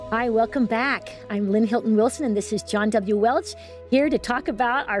Hi, welcome back. I'm Lynne Hilton Wilson, and this is John W. Welch, here to talk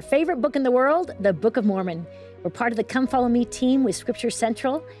about our favorite book in the world, the Book of Mormon. We're part of the Come Follow Me team with Scripture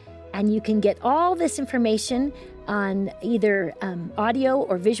Central, and you can get all this information on either audio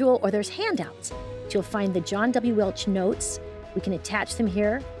or visual, or there's handouts. You'll find the John W. Welch notes. We can attach them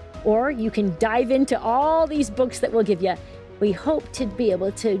here, or you can dive into all these books that we'll give you. We hope to be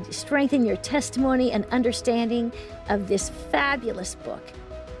able to strengthen your testimony and understanding of this fabulous book.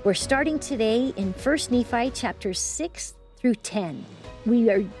 We're starting today in 1 Nephi chapters 6 through 10. We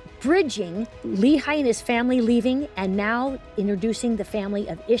are bridging Lehi and his family leaving, and now introducing the family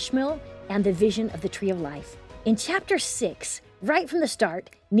of Ishmael and the vision of the Tree of Life. In chapter 6, right from the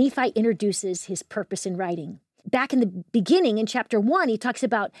start, Nephi introduces his purpose in writing. Back in the beginning, in chapter 1, he talks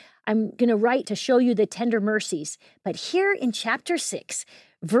about, I'm going to write to show you the tender mercies. But here in chapter 6,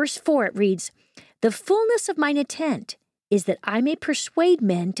 verse 4, it reads, "The fullness of mine intent is that I may persuade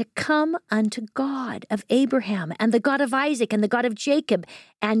men to come unto God of Abraham and the God of Isaac and the God of Jacob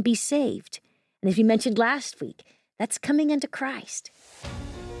and be saved." And as we mentioned last week, that's coming unto Christ.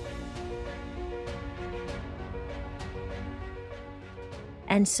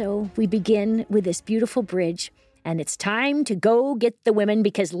 And so we begin with this beautiful bridge, and it's time to go get the women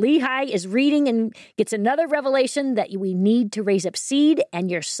because Lehi is reading and gets another revelation that we need to raise up seed,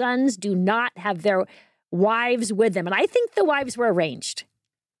 and your sons do not have their wives with them. And I think the wives were arranged.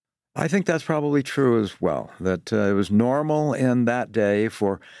 I think that's probably true as well, that it was normal in that day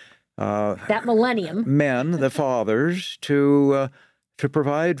for that millennium, men, the fathers, to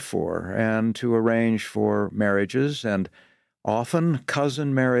provide for and to arrange for marriages. And often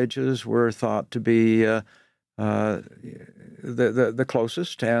cousin marriages were thought to be the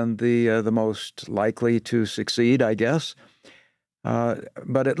closest and the most likely to succeed, I guess.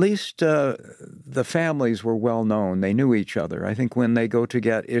 But at least the families were well known. They knew each other. I think when they go to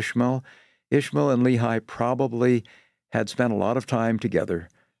get Ishmael and Lehi probably had spent a lot of time together.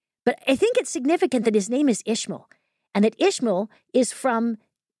 But I think it's significant that his name is Ishmael, and that Ishmael is from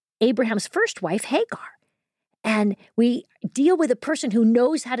Abraham's first wife, Hagar. And we deal with a person who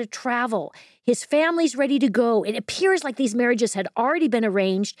knows how to travel. His family's ready to go. It appears like these marriages had already been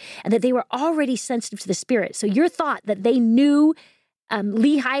arranged and that they were already sensitive to the Spirit. So your thought that they knew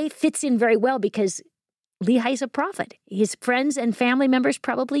Lehi fits in very well because Lehi's a prophet. His friends and family members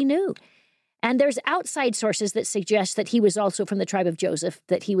probably knew. And there's outside sources that suggest that he was also from the tribe of Joseph,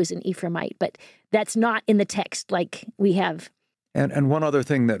 that he was an Ephraimite, but that's not in the text like we have. And one other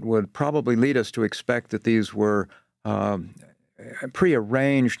thing that would probably lead us to expect that these were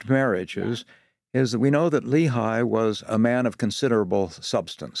prearranged marriages is that we know that Lehi was a man of considerable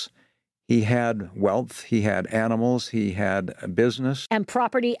substance. He had wealth, he had animals, he had a business. And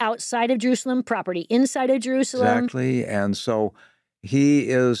property outside of Jerusalem, property inside of Jerusalem. Exactly, and so he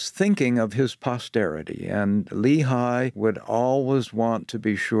is thinking of his posterity, and Lehi would always want to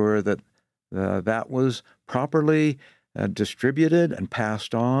be sure that that was properly distributed and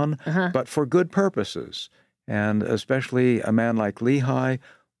passed on, but for good purposes. And especially a man like Lehi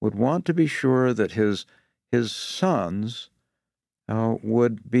would want to be sure that his sons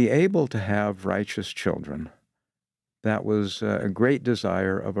would be able to have righteous children. That was a great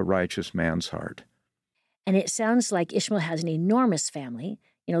desire of a righteous man's heart. And it sounds like Ishmael has an enormous family.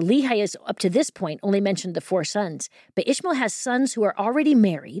 You know, Lehi has, up to this point, only mentioned the 4 sons. But Ishmael has sons who are already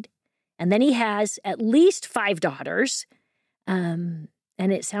married. And then he has at least 5 daughters. And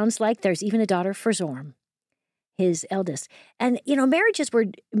it sounds like there's even a daughter for Zorm, his eldest. And, you know, marriages were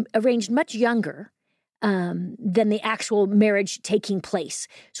arranged much younger than the actual marriage taking place.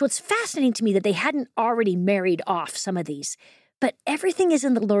 So it's fascinating to me that they hadn't already married off some of these. But everything is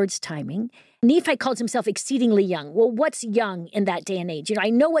in the Lord's timing. Nephi calls himself exceedingly young. Well, what's young in that day and age? You know, I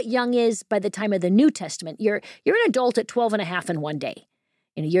know what young is by the time of the New Testament. You're an adult at 12 and a half in one day.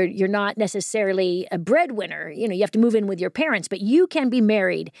 You know, you're not necessarily a breadwinner. You know, you have to move in with your parents, but you can be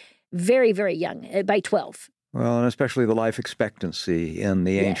married very, very young, by 12. Well, and especially the life expectancy in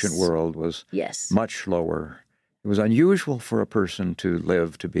the ancient world was much lower. It was unusual for a person to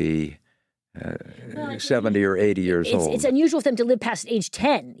live to be 70 or 80 years old. It's unusual for them to live past age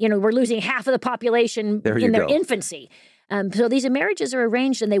 10. You know, we're losing half of the population in their infancy. So these marriages are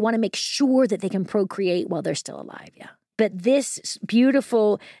arranged, and they want to make sure that they can procreate while they're still alive, But this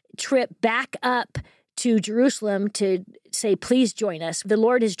beautiful trip back up to Jerusalem to say, please join us. The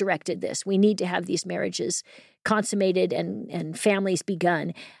Lord has directed this. We need to have these marriages consummated and families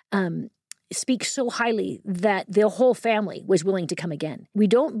begun. Speaks so highly that the whole family was willing to come again. We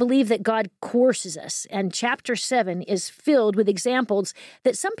don't believe that God coerces us. And chapter 7 is filled with examples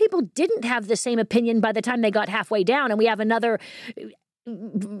that some people didn't have the same opinion by the time they got halfway down. And we have another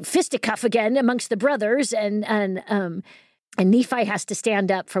fisticuff again amongst the brothers, and Nephi has to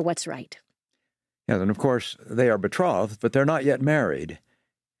stand up for what's right. Yeah, and of course they are betrothed, but they're not yet married.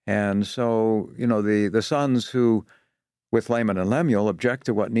 And so, the sons who, with Laman and Lemuel, object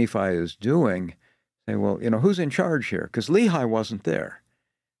to what Nephi is doing, say, well, who's in charge here? Because Lehi wasn't there.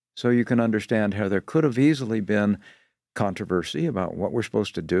 So you can understand how there could have easily been controversy about what we're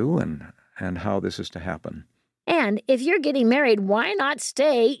supposed to do and how this is to happen. And if you're getting married, why not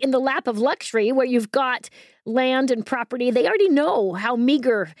stay in the lap of luxury where you've got land and property? They already know how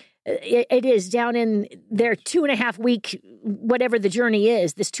meager it is down in their 2.5-week, whatever the journey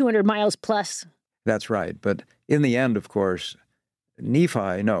is, this 200 miles plus. That's right. But in the end, of course,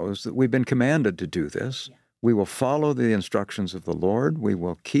 Nephi knows that we've been commanded to do this. Yeah. We will follow the instructions of the Lord. We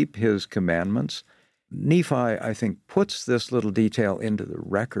will keep his commandments. Nephi, I think, puts this little detail into the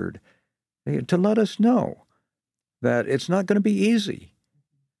record to let us know that it's not going to be easy,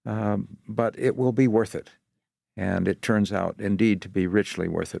 but it will be worth it. And it turns out, indeed, to be richly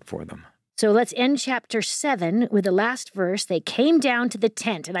worth it for them. So let's end chapter 7 with the last verse. They came down to the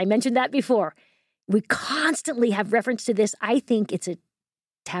tent, and I mentioned that before. We constantly have reference to this. I think it's a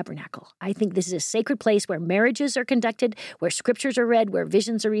tabernacle. I think this is a sacred place where marriages are conducted, where scriptures are read, where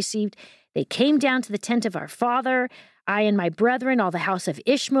visions are received. They came down to the tent of our father, I and my brethren, all the house of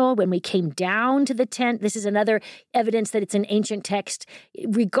Ishmael. When we came down to the tent, this is another evidence that it's an ancient text.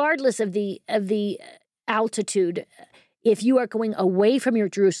 Regardless of the altitude, if you are going away from your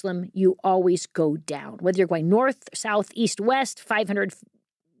Jerusalem, you always go down. Whether you're going north, south, east, west, 500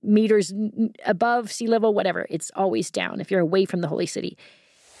 meters above sea level, whatever, it's always down if you're away from the holy city.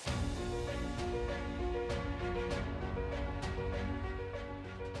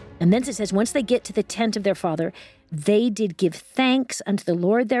 And then it says, once they get to the tent of their father, they did give thanks unto the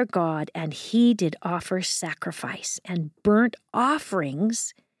Lord their God, and he did offer sacrifice and burnt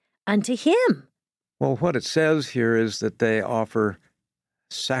offerings unto him. Well, what it says here is that they offer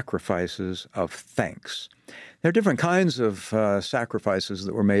sacrifices of thanks. There are different kinds of sacrifices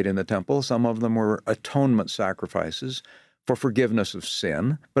that were made in the temple. Some of them were atonement sacrifices for forgiveness of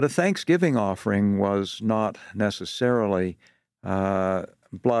sin, but a thanksgiving offering was not necessarily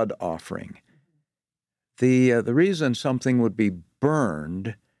blood offering. The reason something would be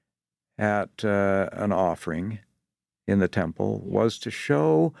burned at an offering in the temple was to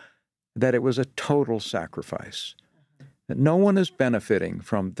show that it was a total sacrifice, that no one is benefiting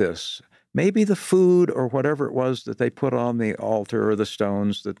from this. Maybe the food or whatever it was that they put on the altar or the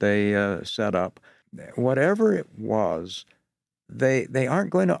stones that they set up, whatever it was, they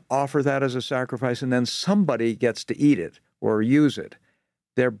aren't going to offer that as a sacrifice and then somebody gets to eat it or use it.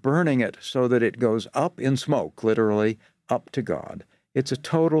 They're burning it so that it goes up in smoke, literally up to God. It's a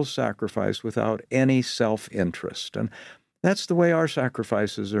total sacrifice without any self-interest. And that's the way our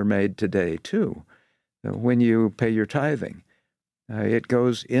sacrifices are made today, too. When you pay your tithing, it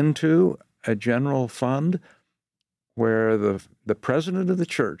goes into a general fund where the president of the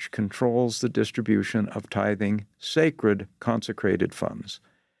church controls the distribution of tithing, sacred, consecrated funds.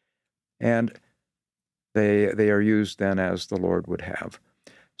 And they are used then as the Lord would have.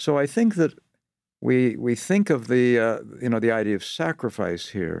 So I think that we think of the idea of sacrifice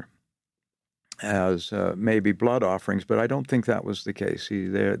here as maybe blood offerings, but I don't think that was the case.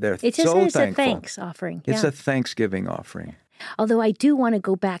 They're it so is thankful. A thanks offering. Yeah. It's a thanksgiving offering. Although I do want to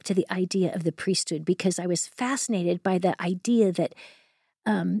go back to the idea of the priesthood, because I was fascinated by the idea that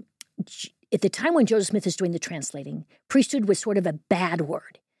at the time when Joseph Smith is doing the translating, priesthood was sort of a bad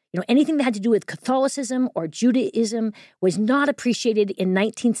word. Anything that had to do with Catholicism or Judaism was not appreciated in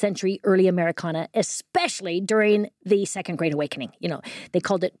 19th century early Americana, especially during the Second Great Awakening. They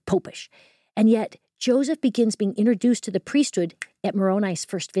called it popish. And yet, Joseph begins being introduced to the priesthood at Moroni's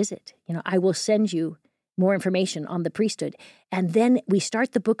first visit. I will send you more information on the priesthood. And then we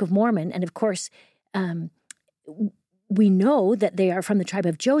start the Book of Mormon. And of course, we know that they are from the tribe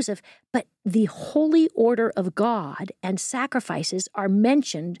of Joseph, but the holy order of God and sacrifices are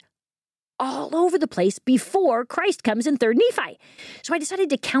mentioned all over the place before Christ comes in 3rd Nephi. So I decided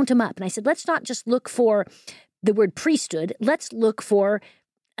to count them up. And I said, let's not just look for the word priesthood. Let's look for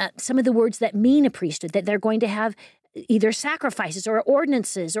some of the words that mean a priesthood, that they're going to have either sacrifices or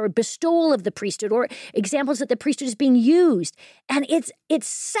ordinances or bestowal of the priesthood or examples that the priesthood is being used. And it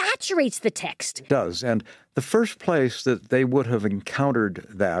saturates the text. It does. And the first place that they would have encountered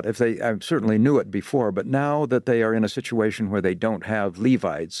that, if they certainly knew it before, but now that they are in a situation where they don't have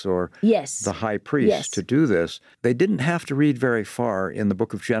Levites or the high priest to do this, they didn't have to read very far in the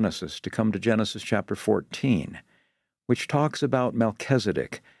book of Genesis to come to Genesis chapter 14, which talks about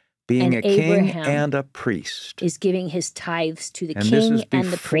Melchizedek being And a king Abraham and a priest. is giving his tithes to the And this king is and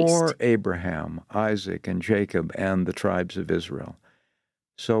the priest. before Abraham, Isaac, and Jacob, and the tribes of Israel.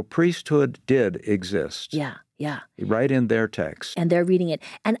 So priesthood did exist. Yeah. Right in their text. And they're reading it.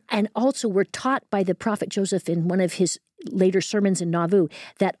 And also we're taught by the prophet Joseph in one of his later sermons in Nauvoo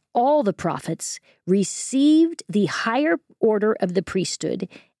that all the prophets received the higher order of the priesthood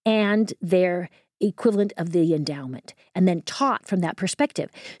and their equivalent of the endowment, and then taught from that perspective.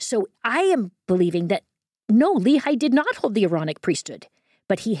 So I am believing that, no, Lehi did not hold the Aaronic priesthood,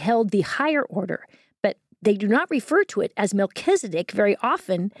 but he held the higher order. But they do not refer to it as Melchizedek very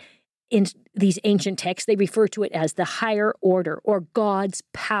often. In these ancient texts, they refer to it as the higher order or God's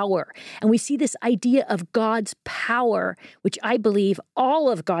power. And we see this idea of God's power, which I believe all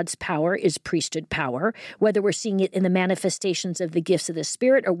of God's power is priesthood power, whether we're seeing it in the manifestations of the gifts of the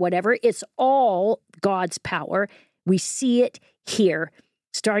Spirit or whatever. It's all God's power. We see it here,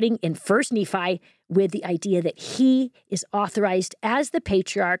 starting in 1 Nephi with the idea that he is authorized as the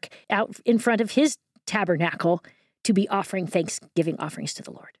patriarch out in front of his tabernacle to be offering thanksgiving offerings to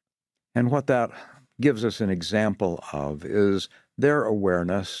the Lord. And what that gives us an example of is their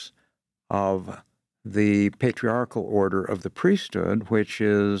awareness of the patriarchal order of the priesthood, which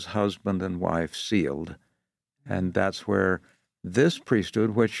is husband and wife sealed. And that's where this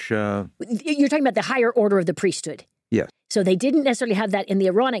priesthood, which... You're talking about the higher order of the priesthood. Yes. So they didn't necessarily have that in the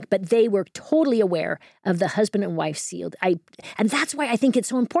Aaronic, but they were totally aware of the husband and wife sealed. And that's why I think it's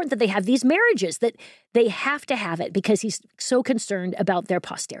so important that they have these marriages, that they have to have it because he's so concerned about their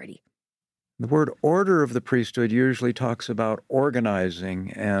posterity. The word order of the priesthood usually talks about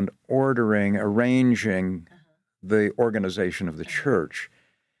organizing and ordering, arranging the organization of the church.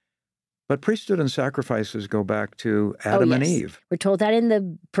 But priesthood and sacrifices go back to Adam and Eve. We're told that in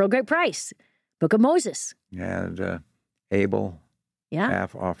the Pro-Great Price, Book of Moses. And Abel,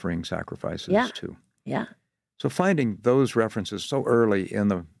 half offering sacrifices too. Yeah. So finding those references so early in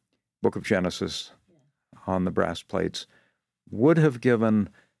the book of Genesis on the brass plates would have given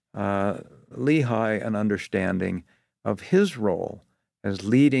Lehi an understanding of his role as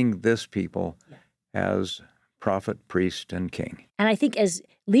leading this people as prophet, priest, and king. And I think as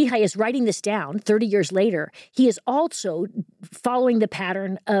Lehi is writing this down 30 years later, he is also following the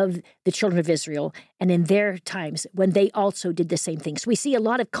pattern of the children of Israel and in their times when they also did the same thing. So we see a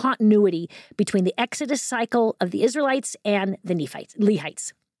lot of continuity between the Exodus cycle of the Israelites and the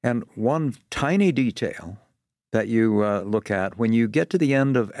Lehites. And one tiny detail that you look at, when you get to the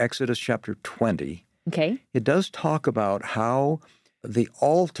end of Exodus chapter 20, it does talk about how the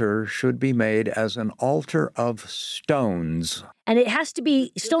altar should be made as an altar of stones. And it has to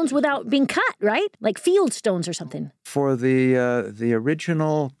be stones without being cut, right? Like field stones or something. For the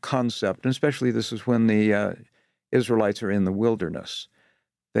original concept, and especially this is when the Israelites are in the wilderness,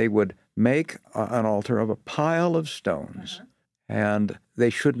 they would make an altar of a pile of stones. And they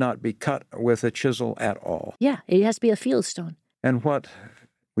should not be cut with a chisel at all. Yeah, it has to be a field stone. And what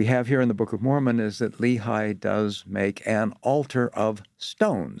we have here in the Book of Mormon is that Lehi does make an altar of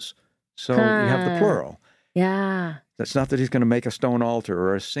stones. So you have the plural. Yeah. That's not that he's going to make a stone altar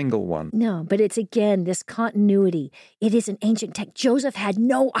or a single one. No, but it's, again, this continuity. It is an ancient text. Joseph had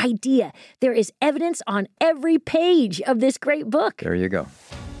no idea. There is evidence on every page of this great book. There you go.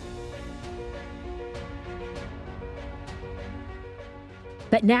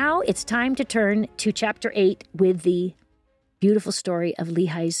 But now it's time to turn to chapter 8 with the beautiful story of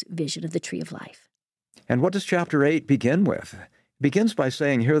Lehi's vision of the tree of life. And what does chapter 8 begin with? It begins by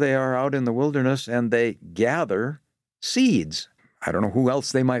saying, here they are out in the wilderness and they gather seeds. I don't know who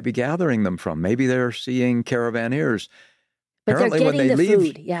else they might be gathering them from. Maybe they're seeing caravaneers. But apparently they're getting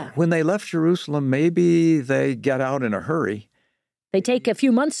the food, When they left Jerusalem, maybe they get out in a hurry. They take a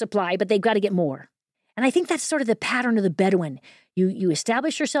few months' supply, but they've got to get more. And I think that's sort of the pattern of the Bedouin. You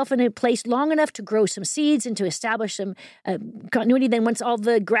establish yourself in a place long enough to grow some seeds and to establish some continuity. Then once all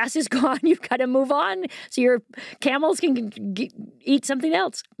the grass is gone, you've got to move on so your camels can eat something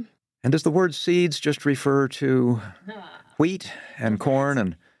else. And does the word seeds just refer to wheat and corn?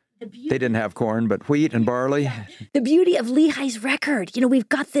 And they didn't have corn, but wheat and barley. The beauty of Lehi's record. We've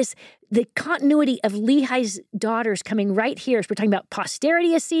got the continuity of Lehi's daughters coming right here. So we're talking about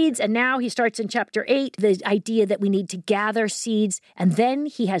posterity of seeds, and now he starts in chapter 8, the idea that we need to gather seeds, and then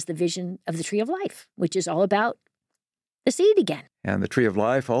he has the vision of the tree of life, which is all about the seed again. And the tree of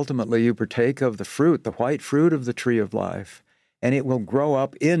life, ultimately you partake of the fruit, the white fruit of the tree of life, and it will grow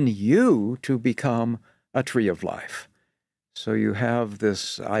up in you to become a tree of life. So you have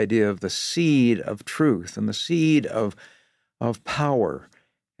this idea of the seed of truth and the seed of power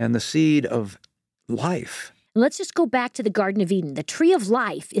and the seed of life. Let's just go back to the Garden of Eden. The tree of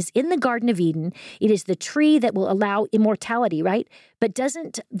life is in the Garden of Eden. It is the tree that will allow immortality, right? But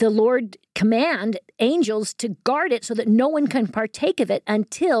doesn't the Lord command angels to guard it so that no one can partake of it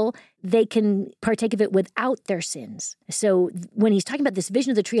until they can partake of it without their sins? So when he's talking about this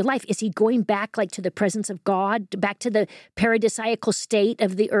vision of the tree of life, is he going back like to the presence of God, back to the paradisiacal state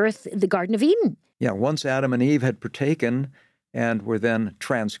of the earth, the Garden of Eden? Yeah, once Adam and Eve had partaken and were then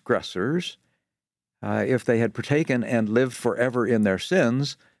transgressors, if they had partaken and lived forever in their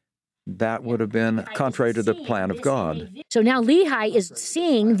sins, that would have been contrary to the plan of God. So now Lehi is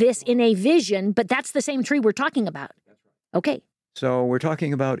seeing this in a vision, but that's the same tree we're talking about. Okay. So we're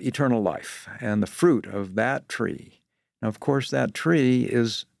talking about eternal life and the fruit of that tree. Now, of course, that tree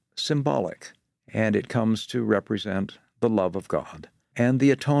is symbolic, and it comes to represent the love of God and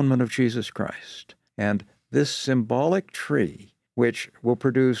the atonement of Jesus Christ. And this symbolic tree, which will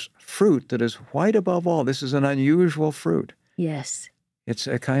produce fruit that is white above all. This is an unusual fruit. Yes. It's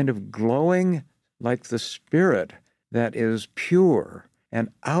a kind of glowing like the Spirit that is pure. And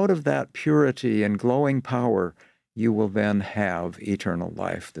out of that purity and glowing power, you will then have eternal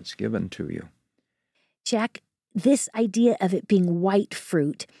life that's given to you. Jack, this idea of it being white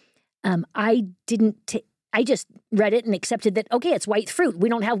fruit, I just read it and accepted that, okay, it's white fruit. We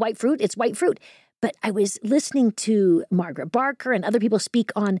don't have white fruit, it's white fruit. But I was listening to Margaret Barker and other people speak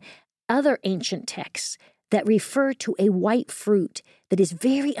on other ancient texts that refer to a white fruit that is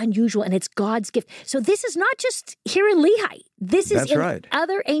very unusual, and it's God's gift. So this is not just here in Lehi. This is in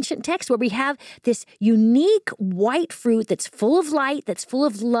other ancient texts where we have this unique white fruit that's full of light, that's full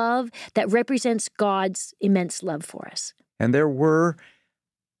of love, that represents God's immense love for us. And there were,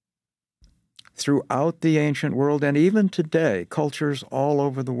 throughout the ancient world, and even today, cultures all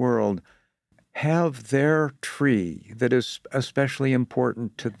over the world have their tree that is especially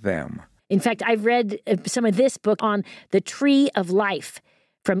important to them. In fact, I've read some of this book on the tree of life,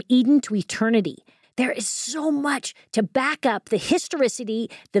 from Eden to eternity. There is so much to back up the historicity,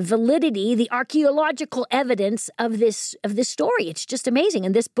 the validity, the archaeological evidence of this story. It's just amazing,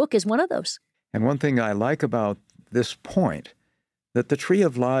 and this book is one of those. And one thing I like about this point, that the tree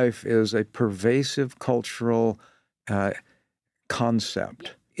of life is a pervasive cultural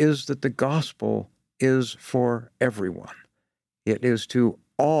concept, is that the gospel is for everyone. It is to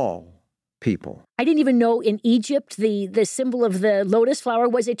all people. I didn't even know in Egypt the symbol of the lotus flower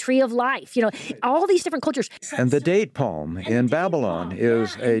was a tree of life. You know, all these different cultures. And the date palm in Babylon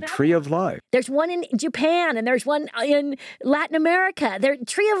is a tree of life. There's one in Japan, and there's one in Latin America.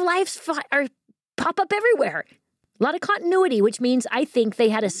 Tree of lives pop up everywhere. A lot of continuity, which means I think they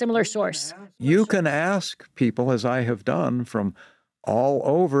had a similar source. You can ask people, as I have done, from all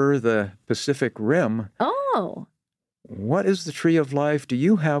over the Pacific Rim. Oh. What is the tree of life? Do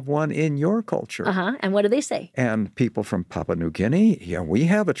you have one in your culture? And what do they say? And people from Papua New Guinea, yeah, we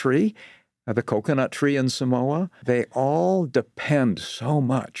have a tree. The coconut tree in Samoa. They all depend so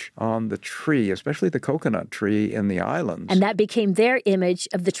much on the tree, especially the coconut tree in the islands. And that became their image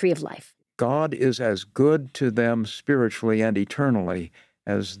of the tree of life. God is as good to them spiritually and eternally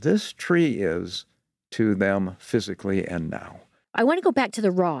as this tree is to them physically and now. I want to go back to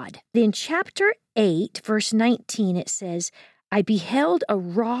the rod. In chapter 8, verse 19, it says, I beheld a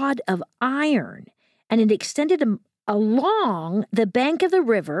rod of iron, and it extended along the bank of the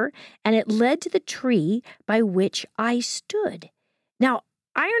river, and it led to the tree by which I stood. Now,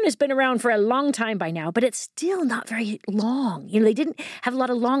 iron has been around for a long time by now, but it's still not very long. You know, they didn't have a lot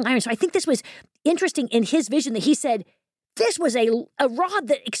of long iron. So I think this was interesting in his vision that he said, this was a rod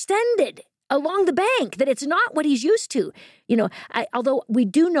that extended along the bank, that it's not what he's used to. You know, although we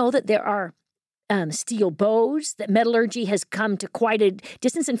do know that there are steel bows, that metallurgy has come to quite a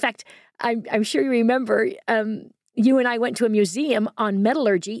distance. In fact, I'm sure you remember, you and I went to a museum on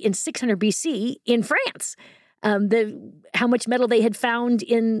metallurgy in 600 BC in France. How much metal they had found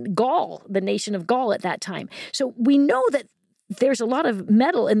in Gaul, the nation of Gaul at that time. So we know that there's a lot of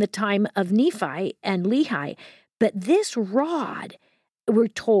metal in the time of Nephi and Lehi, but this rod, we're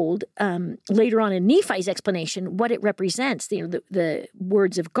told later on in Nephi's explanation what it represents, the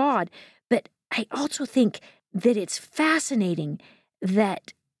words of God. But I also think that it's fascinating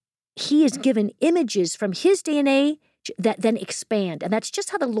that he is given images from his day and age that then expand. And that's just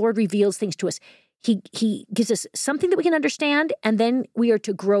how the Lord reveals things to us. He gives us something that we can understand, and then we are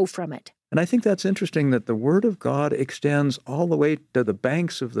to grow from it. And I think that's interesting that the Word of God extends all the way to the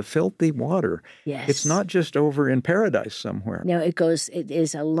banks of the filthy water. Yes. It's not just over in paradise somewhere. No, it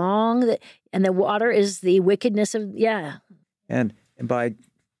is along, and the water is the wickedness of, And by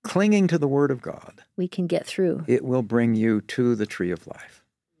clinging to the Word of God, we can get through. It will bring you to the tree of life.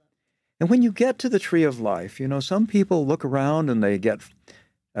 And when you get to the tree of life, some people look around and they get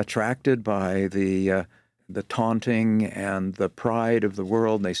attracted by the taunting and the pride of the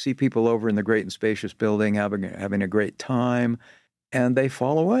world. And they see people over in the great and spacious building having a great time, and they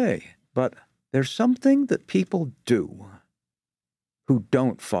fall away. But there's something that people do who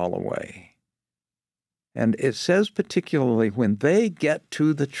don't fall away. And it says particularly when they get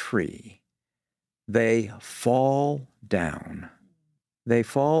to the tree, they fall down. They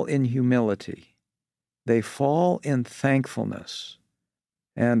fall in humility. They fall in thankfulness.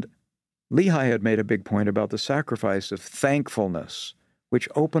 And Lehi had made a big point about the sacrifice of thankfulness, which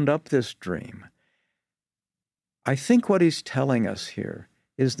opened up this dream. I think what he's telling us here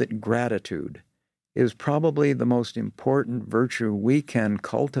is that gratitude is probably the most important virtue we can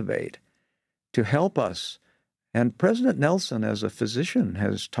cultivate to help us. And President Nelson, as a physician,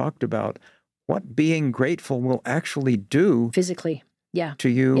 has talked about what being grateful will actually do physically, to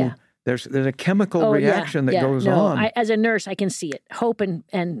you. Yeah. There's a chemical reaction that goes on. As a nurse, I can see it. Hope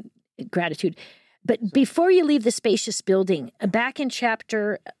and gratitude. But before you leave the spacious building, back in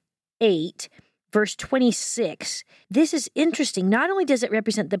chapter 8, verse 26, this is interesting. Not only does it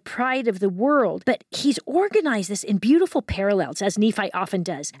represent the pride of the world, but he's organized this in beautiful parallels, as Nephi often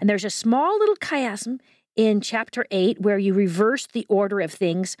does. And there's a small little chiasm in chapter 8 where you reverse the order of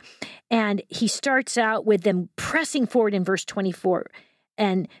things. And he starts out with them pressing forward in verse 24.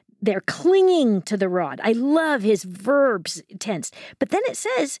 And they're clinging to the rod. I love his verbs tense. But then it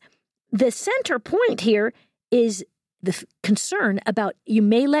says the center point here is the concern about you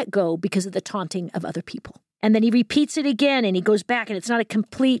may let go because of the taunting of other people. And then he repeats it again and he goes back, and it's not a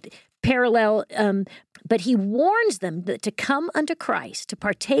complete parallel, but he warns them that to come unto Christ, to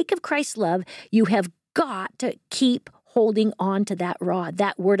partake of Christ's love, you have got to keep holding on to that rod,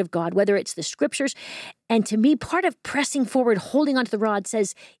 that word of God, whether it's the scriptures. And to me, part of pressing forward, holding on to the rod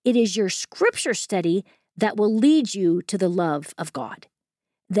says it is your scripture study that will lead you to the love of God.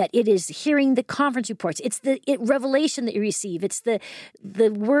 That it is hearing the conference reports. It's the revelation that you receive. It's the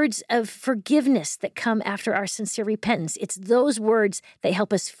words of forgiveness that come after our sincere repentance. It's those words that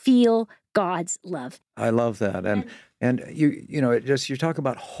help us feel God's love. I love that. And you talk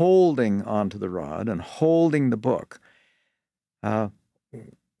about holding onto the rod and holding the book.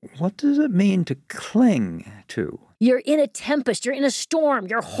 What does it mean to cling to? You're in a tempest. You're in a storm.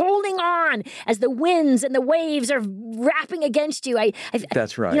 You're holding on as the winds and the waves are rapping against you.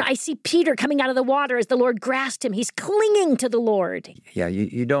 That's right. I see Peter coming out of the water as the Lord grasped him. He's clinging to the Lord. Yeah,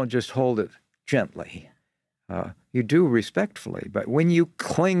 you don't just hold it gently. You do respectfully, but when you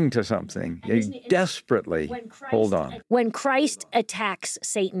cling to something, you desperately hold on. When Christ attacks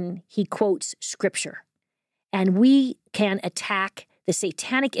Satan, he quotes Scripture. And we can attack the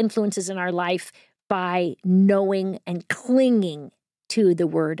satanic influences in our life by knowing and clinging to the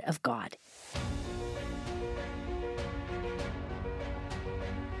Word of God.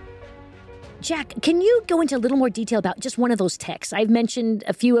 Jack, can you go into a little more detail about just one of those texts? I've mentioned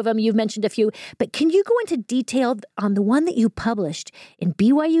a few of them, you've mentioned a few, but can you go into detail on the one that you published in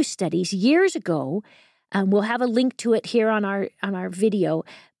BYU Studies years ago? We'll have a link to it here on our video,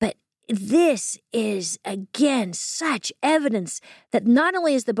 but this is, again, such evidence that not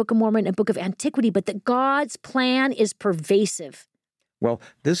only is the Book of Mormon a book of antiquity, but that God's plan is pervasive. Well,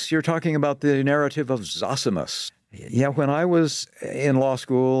 you're talking about the narrative of Zosimus. Yeah, when I was in law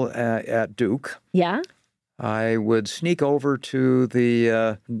school at Duke, I would sneak over to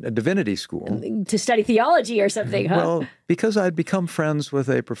the divinity school. To study theology or something, huh? Well, because I'd become friends with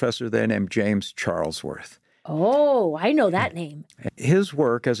a professor there named James Charlesworth. Oh, I know that name. His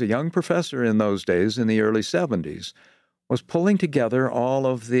work as a young professor in those days, in the early 70s, was pulling together all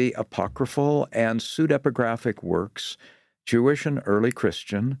of the apocryphal and pseudepigraphic works, Jewish and early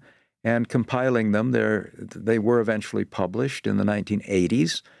Christian, and compiling them. They were eventually published in the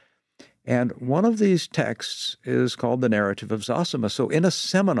 1980s. And one of these texts is called the Narrative of Zosimus. So in a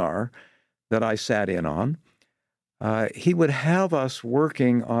seminar that I sat in on, he would have us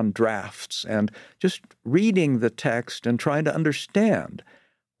working on drafts and just reading the text and trying to understand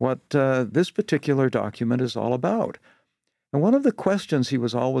what this particular document is all about. And one of the questions he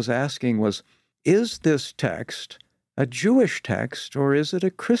was always asking was, is this text a Jewish text or is it a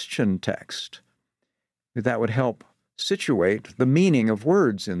Christian text? That would help situate the meaning of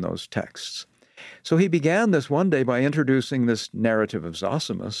words in those texts. So he began this one day by introducing this narrative of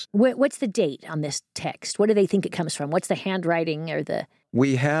Zosimus. What's the date on this text? What do they think it comes from? What's the handwriting or the...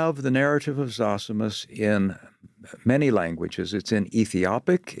 We have the narrative of Zosimus in many languages. It's in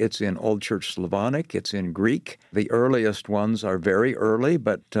Ethiopic, it's in Old Church Slavonic, it's in Greek. The earliest ones are very early,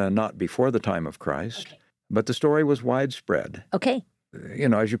 but not before the time of Christ. Okay. But the story was widespread. Okay.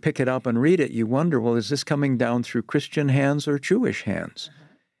 as you pick it up and read it, you wonder, well, is this coming down through Christian hands or Jewish hands?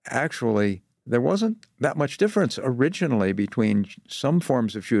 Actually, there wasn't that much difference originally between some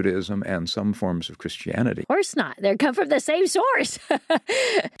forms of Judaism and some forms of Christianity. Of course not. They come from the same source.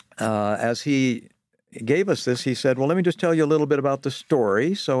 As he gave us this, he said, well, let me just tell you a little bit about the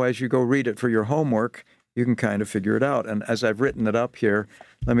story. So as you go read it for your homework, you can kind of figure it out. And as I've written it up here,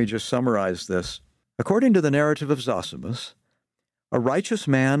 let me just summarize this. According to the narrative of Zosimus, a righteous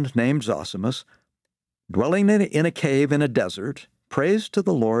man named Zosimus, dwelling in a cave in a desert, prays to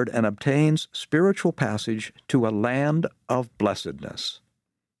the Lord and obtains spiritual passage to a land of blessedness.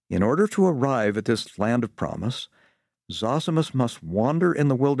 In order to arrive at this land of promise, Zosimus must wander in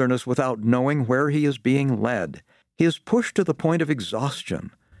the wilderness without knowing where he is being led. He is pushed to the point of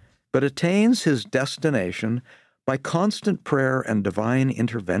exhaustion, but attains his destination by constant prayer and divine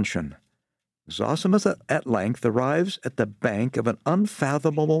intervention. Zosimus at length arrives at the bank of an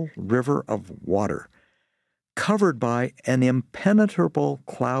unfathomable river of water, covered by an impenetrable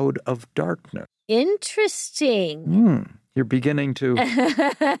cloud of darkness. Interesting. You're beginning to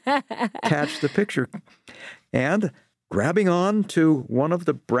catch the picture. And grabbing on to one of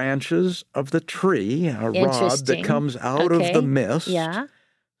the branches of the tree, a rod that comes out of the mist,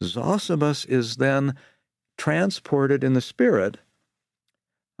 Zosimus is then transported in the spirit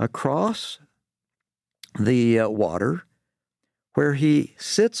across the water, where he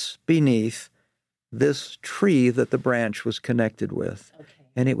sits beneath this tree that the branch was connected with.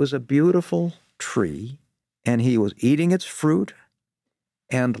 And it was a beautiful tree, and he was eating its fruit,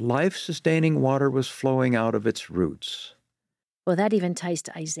 and life-sustaining water was flowing out of its roots. Well, that even ties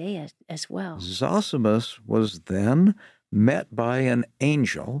to Isaiah as well. Zosimus was then met by an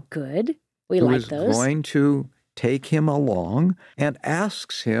angel. Good. We like those. Who is going to take him along and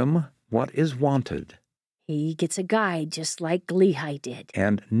asks him what is wanted. He gets a guide, just like Lehi did.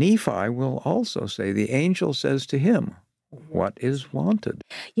 And Nephi will also say, the angel says to him, what is wanted?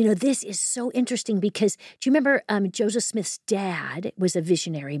 This is so interesting because, do you remember Joseph Smith's dad was a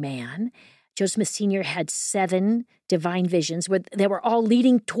visionary man? Joseph Smith Sr. had 7 divine visions where they were all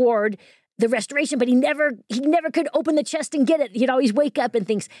leading toward the restoration, but he never could open the chest and get it. He'd always wake up and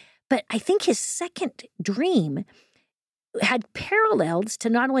things. But I think his second dream had parallels to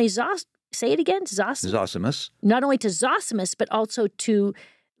not only say it again, Zosimus. Not only to Zosimus, but also to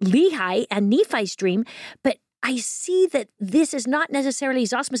Lehi and Nephi's dream. But I see that this is not necessarily,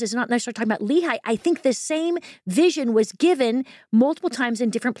 Zosimus is not necessarily talking about Lehi. I think the same vision was given multiple times in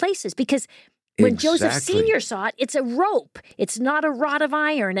different places because when Joseph Sr. saw it, it's a rope. It's not a rod of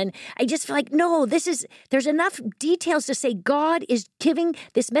iron. And I just feel like, no, there's enough details to say God is giving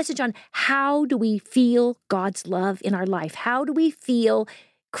this message on how do we feel God's love in our life? How do we feel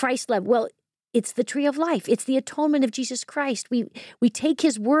Christ's love? Well, it's the tree of life. It's the atonement of Jesus Christ. We take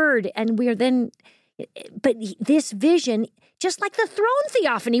his word and we are then... But this vision, just like the throne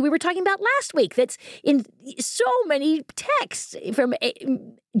theophany we were talking about last week, that's in so many texts from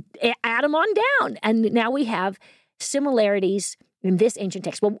Adam on down. And now we have similarities in this ancient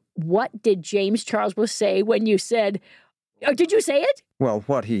text. Well, what did James Charles Wolfe say when you said, or did you say it? Well,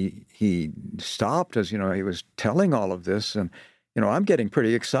 what he stopped as, he was telling all of this, and, I'm getting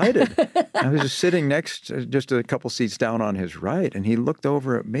pretty excited. I was just sitting just a couple seats down on his right, and he looked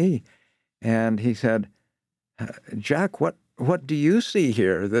over at me. And he said, Jack, what do you see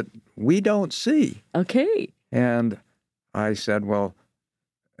here that we don't see? Okay. And I said, well,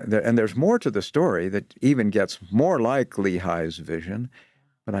 there's more to the story that even gets more like Lehi's vision.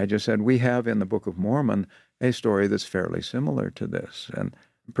 But I just said, we have in the Book of Mormon a story that's fairly similar to this. And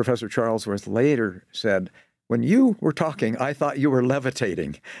Professor Charlesworth later said, when you were talking, I thought you were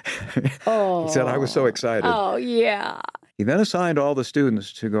levitating. Oh. He said, I was so excited. Oh, yeah. He then assigned all the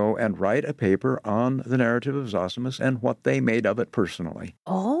students to go and write a paper on the narrative of Zosimus and what they made of it personally.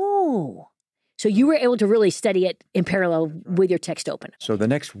 Oh, so you were able to really study it in parallel with your text open. So the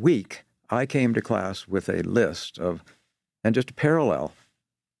next week, I came to class with a list of, and just parallel,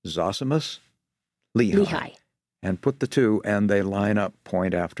 Zosimus, Lehi, and put the two, and they line up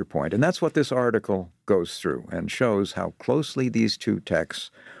point after point. And that's what this article goes through and shows how closely these two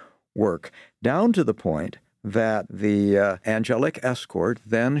texts work, down to the point that the angelic escort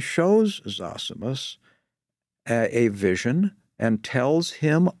then shows Zosimus a vision and tells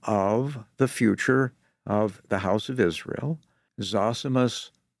him of the future of the house of Israel. Zosimus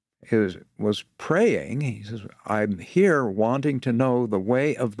was praying. He says, I'm here wanting to know the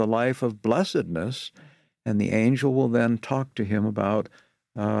way of the life of blessedness. And the angel will then talk to him about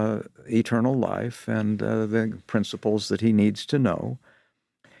eternal life and the principles that he needs to know.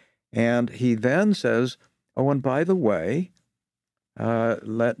 And he then says, oh, and by the way,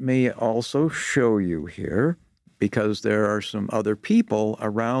 let me also show you here, because there are some other people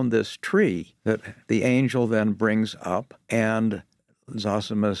around this tree that the angel then brings up, and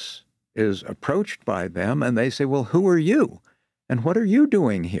Zosimus is approached by them, and they say, well, who are you? And what are you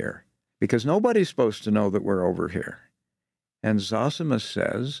doing here? Because nobody's supposed to know that we're over here. And Zosimus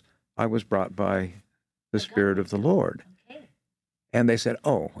says, I was brought by the Spirit of the Lord. Okay. And they said,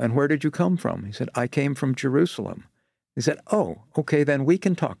 oh, and where did you come from? He said, I came from Jerusalem. They said, oh, okay, then we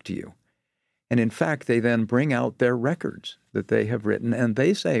can talk to you. And in fact, they then bring out their records that they have written, and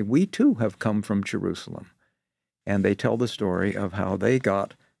they say, we too have come from Jerusalem. And they tell the story of how they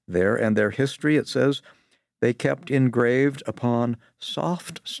got there, and their history, it says, they kept engraved upon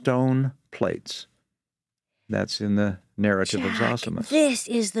soft stone plates. That's in the narrative of Zosimus. This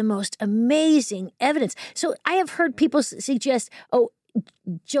is the most amazing evidence. So I have heard people suggest,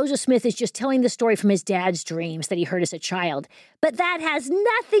 Joseph Smith is just telling the story from his dad's dreams that he heard as a child. But that has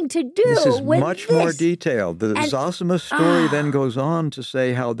nothing to do with this. This is much more detailed. The Zosimus story then goes on to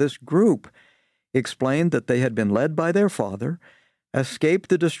say how this group explained that they had been led by their father, escaped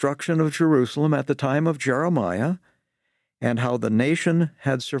the destruction of Jerusalem at the time of Jeremiah, and how the nation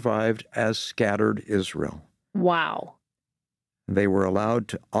had survived as scattered Israel. Wow. They were allowed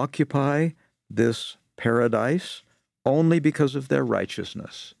to occupy this paradise only because of their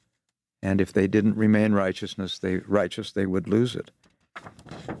righteousness. And if they didn't remain righteous, they would lose it.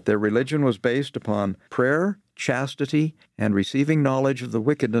 Their religion was based upon prayer, chastity, and receiving knowledge of the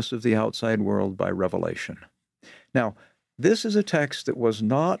wickedness of the outside world by revelation. Now, this is a text that was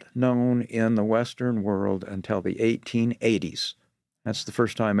not known in the Western world until the 1880s. That's the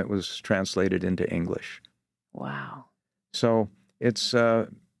first time it was translated into English. Wow. So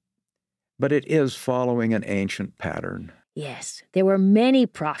but it is following an ancient pattern. Yes, there were many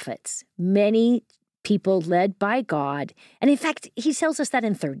prophets, many people led by God. And in fact, he tells us that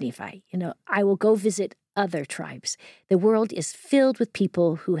in 3rd Nephi. I will go visit other tribes. The world is filled with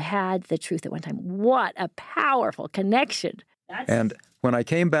people who had the truth at one time. What a powerful connection. And when I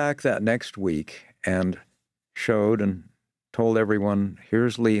came back that next week and showed and told everyone,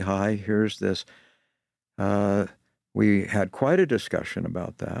 here's Lehi, here's this, we had quite a discussion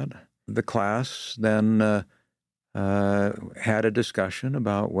about that. The class then had a discussion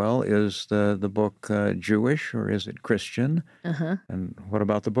about, well, is the book Jewish or is it Christian? Uh-huh. And what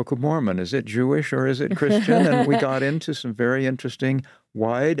about the Book of Mormon? Is it Jewish or is it Christian? And we got into some very interesting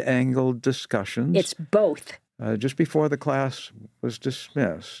wide-angled discussions. It's both. Just before the class was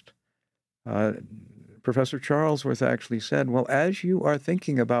dismissed, Professor Charlesworth actually said, well, as you are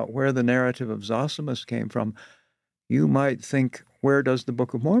thinking about where the narrative of Zosimus came from, you might think, where does the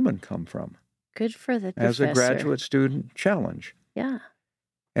Book of Mormon come from? Good for the professor. As a graduate student challenge. Yeah.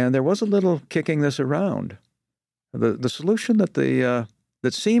 And there was a little kicking this around. The solution that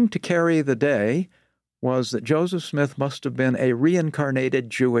seemed to carry the day was that Joseph Smith must have been a reincarnated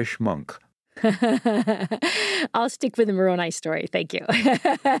Jewish monk. I'll stick with the Moroni story. Thank you.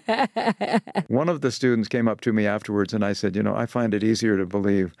 One of the students came up to me afterwards and I said, I find it easier to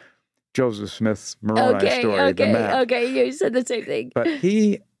believe Joseph Smith's Moroni story than that. Okay, you said the same thing. But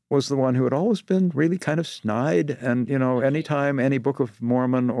he was the one who had always been really kind of snide. And, anytime any Book of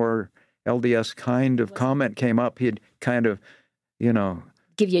Mormon or LDS kind of comment came up, he'd kind of,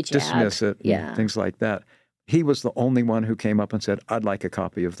 give you a jab. Dismiss it and things like that. He was the only one who came up and said, I'd like a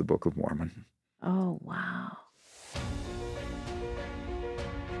copy of the Book of Mormon. Oh, wow.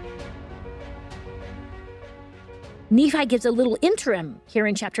 Nephi gives a little interim here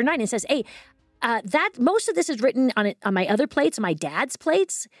in chapter 9 and says, hey, that most of this is written on my other plates, my dad's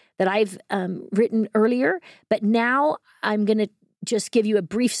plates that I've written earlier. But now I'm going to just give you a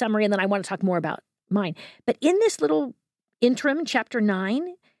brief summary, and then I want to talk more about mine. But in this little interim, chapter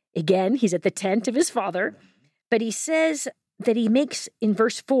 9, again, he's at the tent of his father, but he says that he makes, in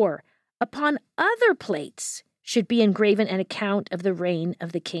verse 4, upon other plates should be engraven an account of the reign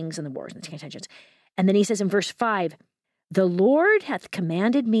of the kings and the wars and the contentions. And then he says in verse 5, the Lord hath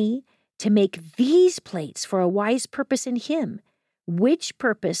commanded me to make these plates for a wise purpose in him, which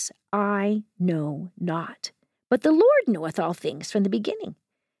purpose I know not. But the Lord knoweth all things from the beginning.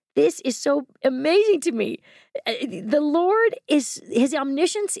 This is so amazing to me. The Lord his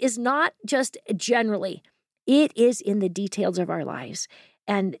omniscience is not just generally. It is in the details of our lives.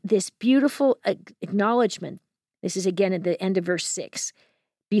 And this beautiful acknowledgement, this is again at the end of verse 6.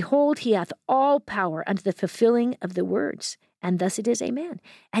 Behold, he hath all power unto the fulfilling of the words. And thus it is, amen.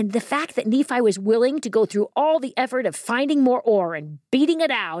 And the fact that Nephi was willing to go through all the effort of finding more ore and beating it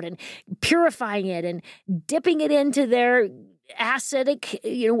out and purifying it and dipping it into their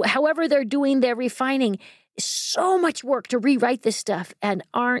acidic, however they're doing their refining, It's so much work to rewrite this stuff. And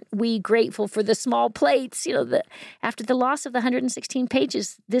aren't we grateful for the small plates? After the loss of the 116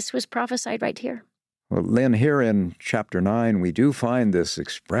 pages, this was prophesied right here. Well, Lynn, here in chapter 9, we do find this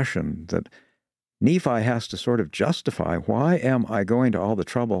expression that Nephi has to sort of justify, why am I going to all the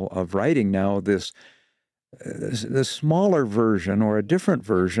trouble of writing now this smaller version or a different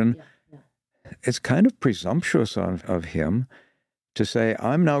version? It's kind of presumptuous of him to say,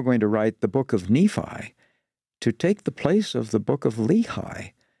 I'm now going to write the book of Nephi to take the place of the book of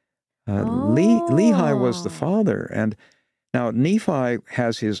Lehi. Lehi was the father, and now Nephi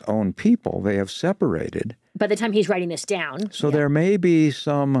has his own people. They have separated. By the time he's writing this down. So there may be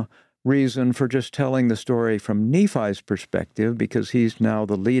some reason for just telling the story from Nephi's perspective, because he's now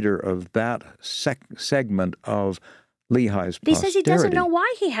the leader of that segment of Lehi's posterity. He says he doesn't know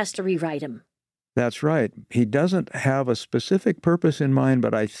why he has to rewrite him. That's right. He doesn't have a specific purpose in mind,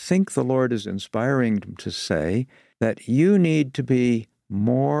 but I think the Lord is inspiring him to say that you need to be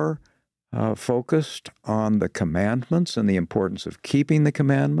more focused on the commandments and the importance of keeping the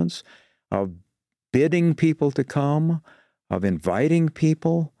commandments, of bidding people to come, of inviting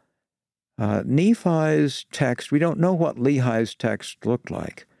people. Nephi's text, we don't know what Lehi's text looked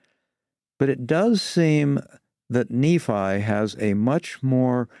like, but it does seem that Nephi has a much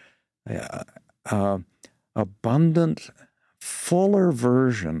more abundant, fuller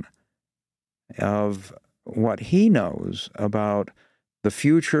version of what he knows about the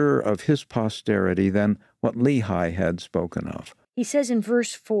future of his posterity than what Lehi had spoken of. He says in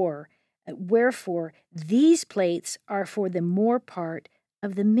verse 4, wherefore these plates are for the more part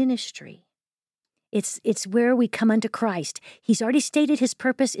of the ministry. It's where we come unto Christ. He's already stated his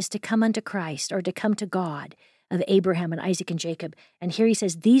purpose is to come unto Christ, or to come to God, of Abraham and Isaac and Jacob. And here he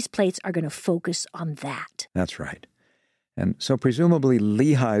says these plates are going to focus on that. That's right. And so presumably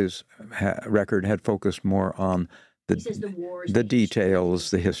Lehi's record had focused more on the wars, the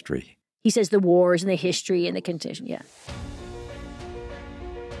details, the history. He says the wars and the history and the condition, yeah.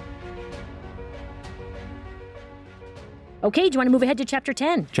 Okay, do you want to move ahead to chapter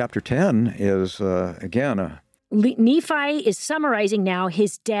 10? Chapter 10 is, again, Nephi is summarizing now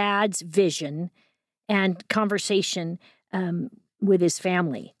his dad's vision and conversation with his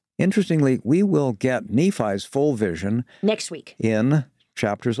family. Interestingly, we will get Nephi's full vision next week in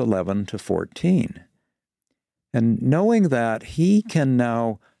chapters 11 to 14. And knowing that, he can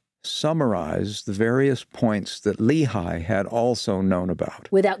now summarize the various points that Lehi had also known about.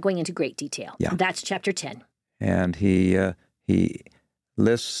 Without going into great detail. Yeah. That's chapter 10. And he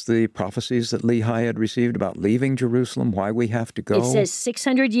lists the prophecies that Lehi had received about leaving Jerusalem, why we have to go. It says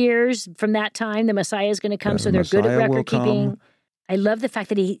 600 years from that time, the Messiah is going to come, so they're good at record keeping. I love the fact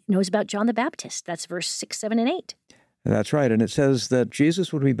that he knows about John the Baptist. That's verse 6, 7, and 8. That's right. And it says that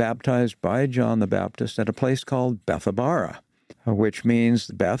Jesus would be baptized by John the Baptist at a place called Bethabara, which means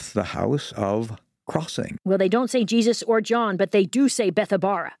Beth, the house of crossing. Well, they don't say Jesus or John, but they do say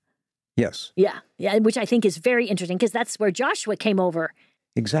Bethabara. Yes. Yeah, which I think is very interesting, because that's where Joshua came over.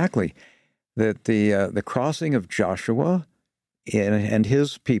 Exactly. That the crossing of Joshua and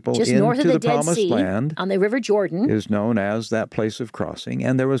his people just into north of the Dead promised Sea, land on the River Jordan is known as that place of crossing.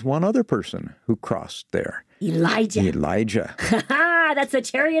 And there was one other person who crossed there. Elijah. That's the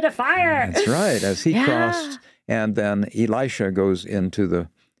chariot of fire. That's right. As he crossed, and then Elisha goes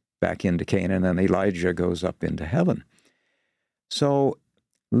back into Canaan, and Elijah goes up into heaven. So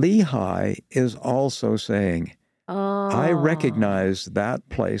Lehi is also saying, I recognize that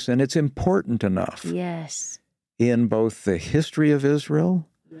place, and it's important enough. Yes. In both the history of Israel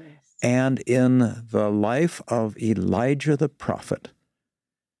and in the life of Elijah the prophet,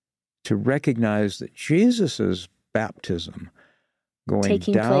 to recognize that Jesus' baptism, going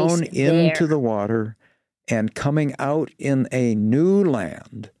down into the water and coming out in a new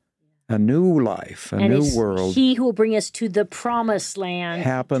land, a new life, a new world. He who will bring us to the promised land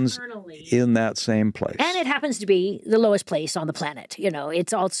happens eternally in that same place. And it happens to be the lowest place on the planet.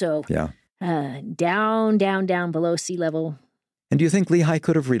 It's also down below sea level. And do you think Lehi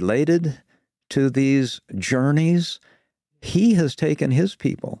could have related to these journeys? He has taken his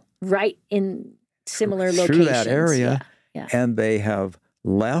people right in similar through locations. That area, and they have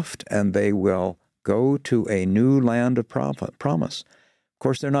left, and they will go to a new land of promise. Of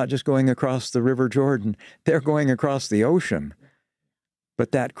course, they're not just going across the River Jordan, they're going across the ocean.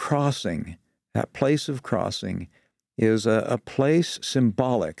 But that crossing, that place of crossing, is a place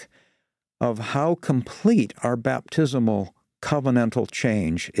symbolic of how complete our baptismal covenantal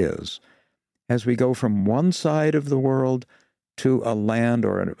change is. As we go from one side of the world to a land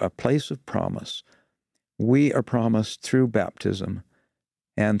or a place of promise, we are promised through baptism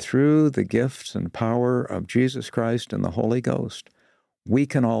And through the gifts and power of Jesus Christ and the Holy Ghost, we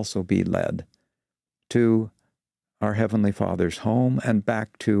can also be led to our Heavenly Father's home and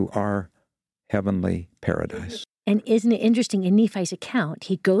back to our heavenly paradise. And isn't it interesting, in Nephi's account,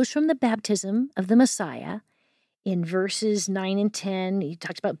 he goes from the baptism of the Messiah in verses 9 and 10. He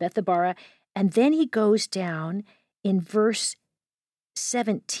talks about Bethabara, and then he goes down in verse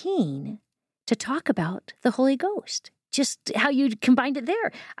 17 to talk about the Holy Ghost. Just how you combined it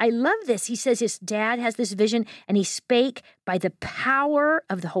there. I love this. He says his dad has this vision, and he spake by the power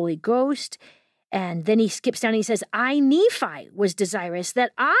of the Holy Ghost. And then he skips down and he says, I, Nephi, was desirous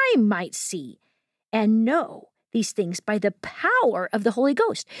that I might see and know these things by the power of the Holy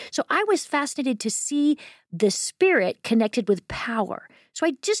Ghost. So I was fascinated to see the Spirit connected with power. So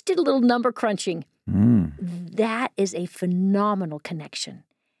I just did a little number crunching. That is a phenomenal connection.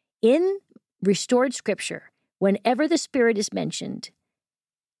 In restored Scripture, whenever the Spirit is mentioned,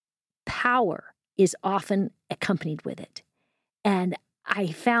 power is often accompanied with it. And I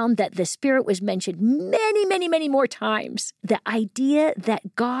found that the Spirit was mentioned many, many, many more times. The idea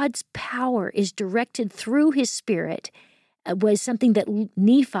that God's power is directed through His Spirit was something that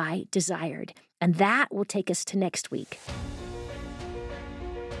Nephi desired. And that will take us to next week.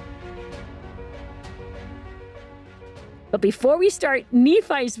 But before we start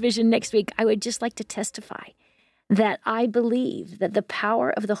Nephi's vision next week, I would just like to testify that I believe that the power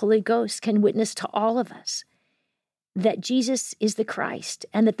of the Holy Ghost can witness to all of us that Jesus is the Christ,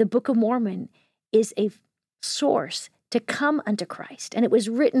 and that the Book of Mormon is a source to come unto Christ. And it was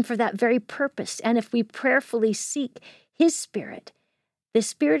written for that very purpose. And if we prayerfully seek His Spirit, the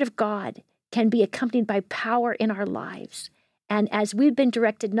Spirit of God can be accompanied by power in our lives. And as we've been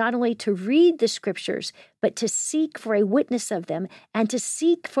directed not only to read the Scriptures, but to seek for a witness of them and to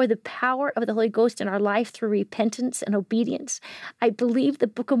seek for the power of the Holy Ghost in our life through repentance and obedience, I believe the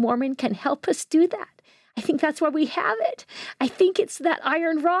Book of Mormon can help us do that. I think that's why we have it. I think it's that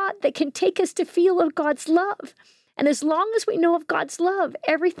iron rod that can take us to feel of God's love. And as long as we know of God's love,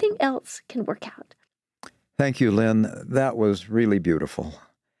 everything else can work out. Thank you, Lynn. That was really beautiful.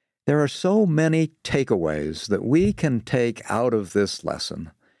 There are so many takeaways that we can take out of this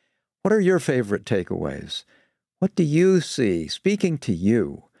lesson. What are your favorite takeaways? What do you see speaking to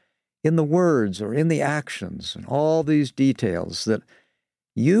you in the words or in the actions and all these details that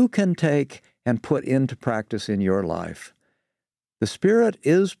you can take and put into practice in your life? The Spirit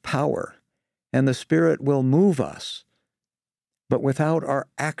is power, and the Spirit will move us. But without our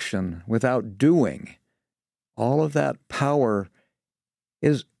action, without doing, all of that power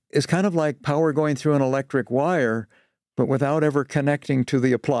is kind of like power going through an electric wire, but without ever connecting to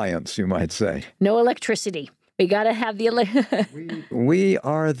the appliance, you might say. No electricity. We got to have the We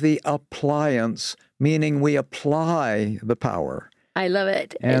are the appliance, meaning we apply the power. I love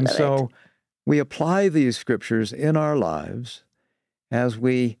it. And so we apply these Scriptures in our lives as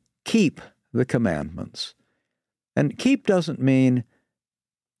we keep the commandments. And keep doesn't mean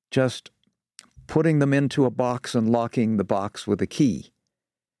just putting them into a box and locking the box with a key.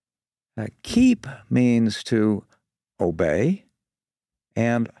 Keep means to obey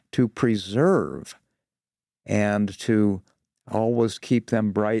and to preserve and to always keep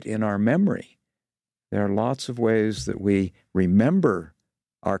them bright in our memory. There are lots of ways that we remember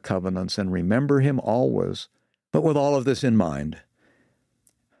our covenants and remember Him always. But with all of this in mind,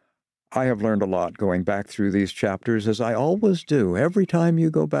 I have learned a lot going back through these chapters, as I always do. Every time you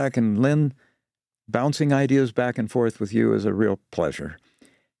go back, and Lynn, bouncing ideas back and forth with you is a real pleasure.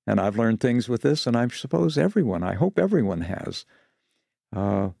 And I've learned things with this, and I suppose I hope everyone has.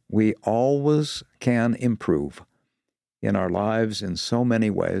 We always can improve in our lives in so many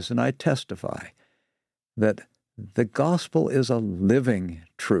ways, and I testify that the gospel is a living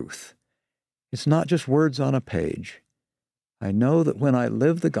truth. It's not just words on a page. I know that when I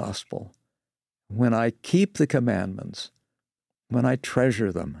live the gospel, when I keep the commandments, when I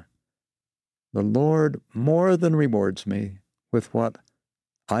treasure them, the Lord more than rewards me with what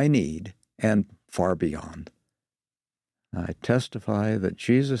I need and far beyond. I testify that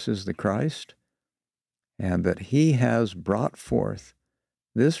Jesus is the Christ and that He has brought forth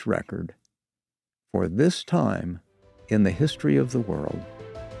this record for this time in the history of the world,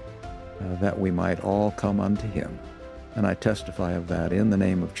 that we might all come unto Him. And I testify of that in the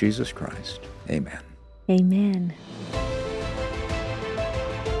name of Jesus Christ. Amen. Amen.